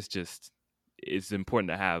 I think it's important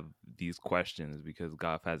to have these questions because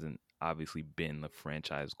Goff hasn't obviously been the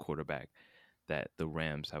franchise quarterback that the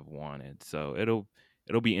Rams have wanted. So it'll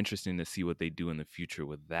be interesting to see what they do in the future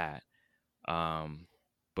with that. Um,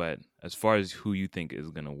 but as far as who you think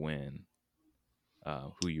is gonna win,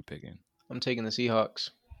 who you picking? I'm taking the Seahawks.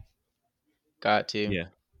 Got to. Yeah,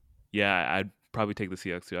 yeah, I'd probably take the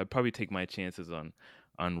Seahawks too. I'd probably take my chances on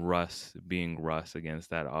Russ being Russ against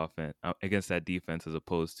that offense, against that defense, as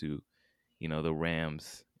opposed to the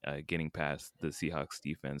Rams getting past the Seahawks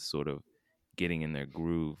defense, sort of getting in their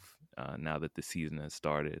groove now that the season has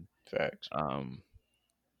started. Facts. Um,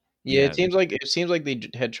 Yeah, yeah, there's it seems like they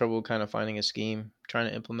had trouble kind of finding a scheme, trying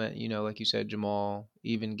to implement. Like you said, Jamal,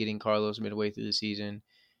 even getting Carlos midway through the season,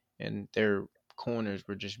 and their corners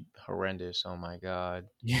were just horrendous. Oh my god.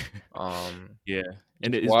 yeah, yeah.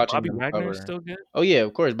 And Just is watching Bobby them Wagner cover. still good? Oh yeah,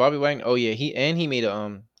 of course, Bobby Wagner. Oh yeah, he made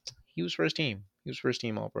a he was first team. He was first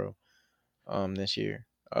team All Pro this year.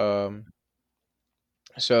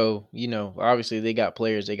 So, obviously they got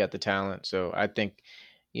players, they got the talent. So I think,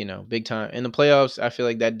 big time in the playoffs, I feel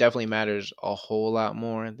like that definitely matters a whole lot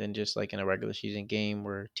more than just like in a regular season game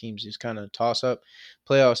where teams just kind of toss up.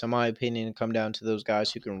 Playoffs, in my opinion, come down to those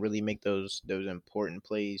guys who can really make those important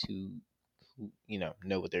plays who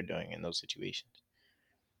know what they're doing in those situations.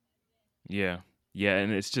 Yeah, yeah,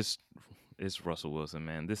 and it's Russell Wilson,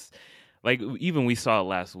 man. This even we saw it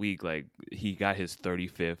last week. Like he got his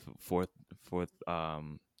 35th fourth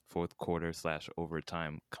fourth quarter slash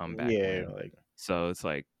overtime comeback Yeah, win. like So it's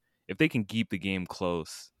like if they can keep the game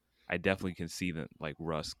close, I definitely can see that like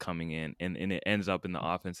Russ coming in and it ends up in the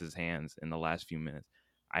offense's hands in the last few minutes.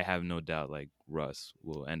 I have no doubt like Russ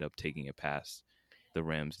will end up taking it past the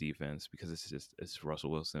Rams defense because it's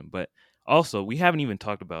Russell Wilson. But also we haven't even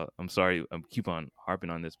talked about. I'm sorry, I keep on harping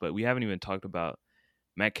on this, but we haven't even talked about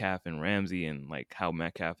Metcalf and Ramsey and like how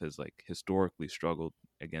Metcalf has like historically struggled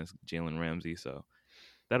against Jalen Ramsey. So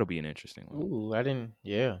that'll be an interesting one. ooh, I didn't.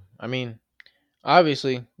 Yeah, I mean,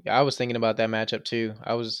 obviously, yeah, I was thinking about that matchup too.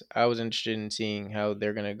 I was interested in seeing how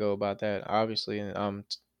they're gonna go about that. Obviously, and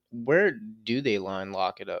where do they line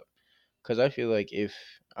Lockett up? Because I feel like if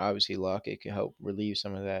obviously Lockett could help relieve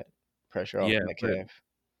some of that pressure off Yeah, but Metcalf.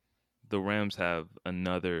 the Rams have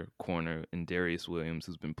another corner in Darius Williams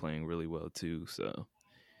who's been playing really well too. So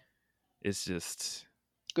it's just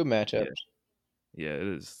Good matchup. Yeah, it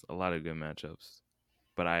is a lot of good matchups.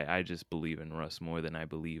 But I just believe in Russ more than I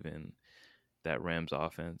believe in that Rams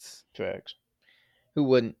offense. Facts. Who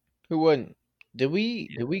wouldn't? Who wouldn't? Did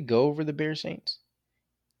we go over the Bears Saints?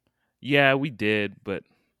 Yeah, we did, but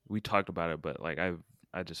we talked about it. But like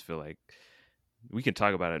I just feel like we can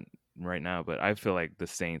talk about it right now. But I feel like the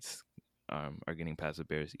Saints are getting past the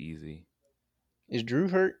Bears easy. Is Drew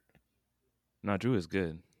hurt? No, Drew is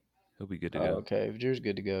good. He'll be good to Oh, go. okay. If Drew's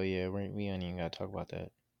good to go, yeah, we ain't even gotta talk about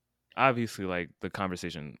that. Obviously, like the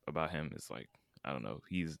conversation about him is like, I don't know.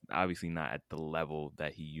 He's obviously not at the level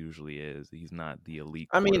that he usually is. He's not the elite.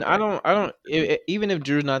 I mean, I quarterback. don't. Even if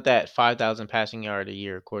Drew's not that 5,000 passing yard a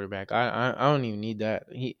year quarterback, I don't even need that.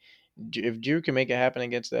 If Drew can make it happen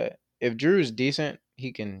against that, if Drew is decent,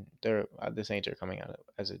 he can. The Saints are coming out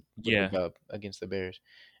as a dub against the Bears,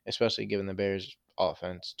 especially given the Bears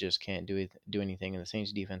offense just can't do anything, and the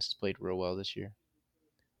Saints defense has played real well this year.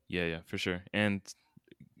 Yeah, for sure. And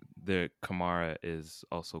the Kamara is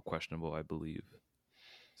also questionable, I believe.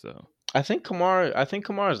 So I think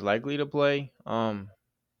Kamara is likely to play. I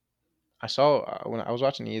saw when I was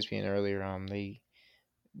watching ESPN earlier.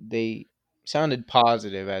 They sounded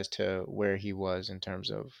positive as to where he was in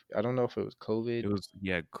terms of, I don't know if it was COVID. it was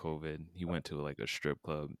COVID. He went to like a strip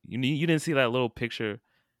club. You didn't see that little picture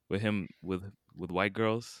with him with white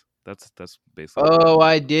girls? That's basically. Oh,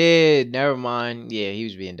 I did. Never mind. Yeah, he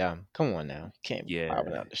was being dumb. Come on now, can't be Yeah.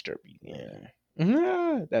 popping out the strip.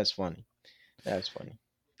 Yeah, that's funny. That's funny.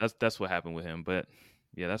 That's what happened with him. But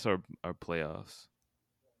yeah, that's our playoffs.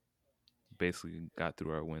 Basically got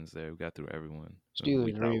through our wins there. We got through everyone.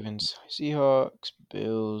 Steelers, Ravens, Seahawks,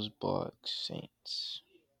 Bills, Bucks, Saints.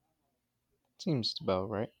 Seems about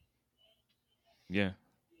right. Yeah.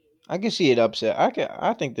 I can see it upset.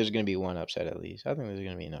 I think there's gonna be one upset at least. I think there's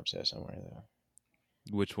gonna be an upset somewhere there.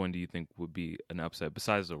 Which one do you think would be an upset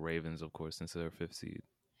besides the Ravens, of course, since they're 5th seed?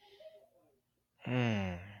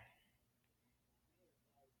 I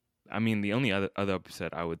mean, the only other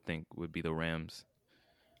upset I would think would be the Rams.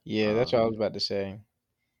 Yeah, that's what I was about to say.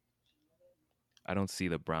 I don't see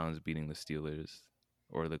the Browns beating the Steelers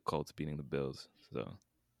or the Colts beating the Bills,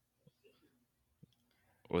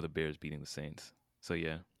 or the Bears beating the Saints. So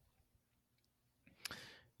yeah,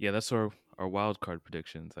 that's our wild card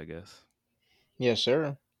predictions, I guess. Yes,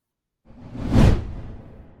 sir.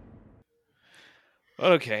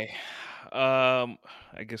 Okay, I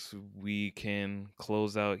guess we can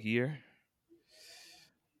close out here.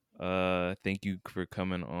 Thank you for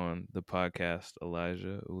coming on the podcast,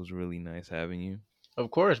 Elijah. It was really nice having you. Of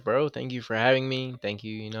course, bro. Thank you for having me. Thank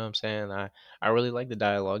you. You know what I'm saying? I really like the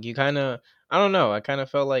dialogue. You kind of, I don't know. I kind of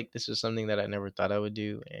felt like this was something that I never thought I would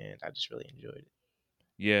do, and I just really enjoyed it.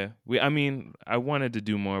 Yeah, I wanted to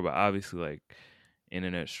do more, but obviously, like,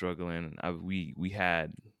 internet struggling. We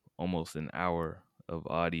had almost an hour of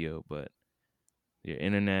audio, but your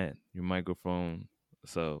internet, your microphone.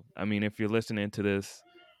 So, I mean, if you're listening to this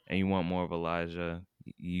and you want more of Elijah,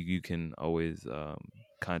 you can always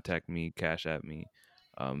contact me, cash at me,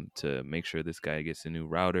 to make sure this guy gets a new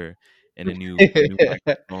router and a new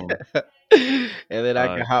microphone. And then I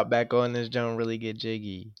can hop back on this joint, really get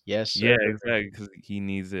jiggy. Yes, sir. Yeah, exactly, because he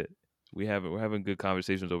needs it. We're having good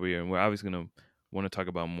conversations over here, and we're obviously gonna want to talk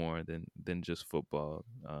about more than just football.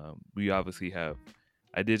 We obviously have.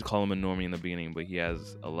 I did call him a normie in the beginning, but he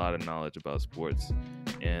has a lot of knowledge about sports,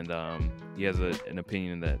 and he has an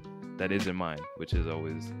opinion that isn't mine, which is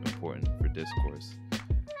always important for discourse.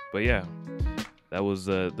 But yeah, that was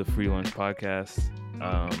the Free Lunch Podcast.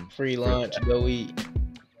 Free lunch, go eat.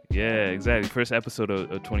 Yeah, exactly. First episode of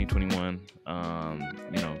 2021.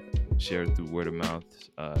 Share it through word of mouth.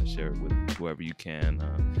 Share it with whoever you can.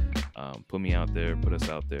 Put me out there. Put us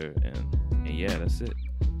out there. And yeah, that's it.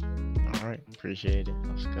 All right. Appreciate it.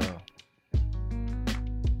 Let's go.